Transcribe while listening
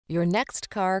Your next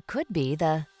car could be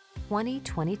the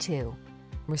 2022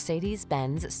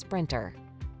 Mercedes-Benz Sprinter.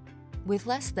 With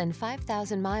less than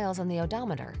 5,000 miles on the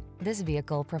odometer, this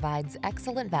vehicle provides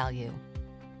excellent value.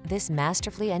 This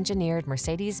masterfully engineered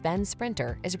Mercedes-Benz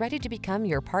Sprinter is ready to become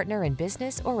your partner in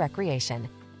business or recreation.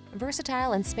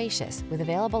 Versatile and spacious with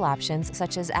available options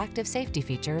such as active safety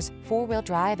features, four-wheel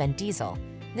drive, and diesel,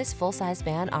 this full-size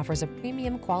van offers a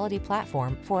premium quality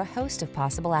platform for a host of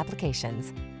possible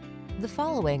applications. The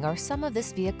following are some of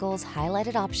this vehicle's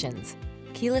highlighted options: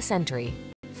 keyless entry,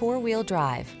 four-wheel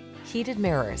drive, heated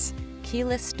mirrors,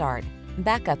 keyless start,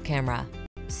 backup camera,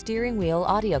 steering wheel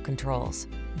audio controls,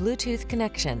 Bluetooth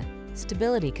connection,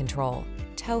 stability control,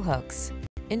 tow hooks,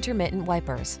 intermittent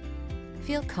wipers.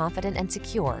 Feel confident and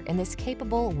secure in this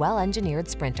capable, well-engineered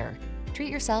Sprinter. Treat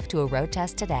yourself to a road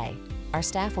test today. Our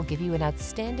staff will give you an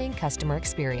outstanding customer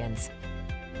experience.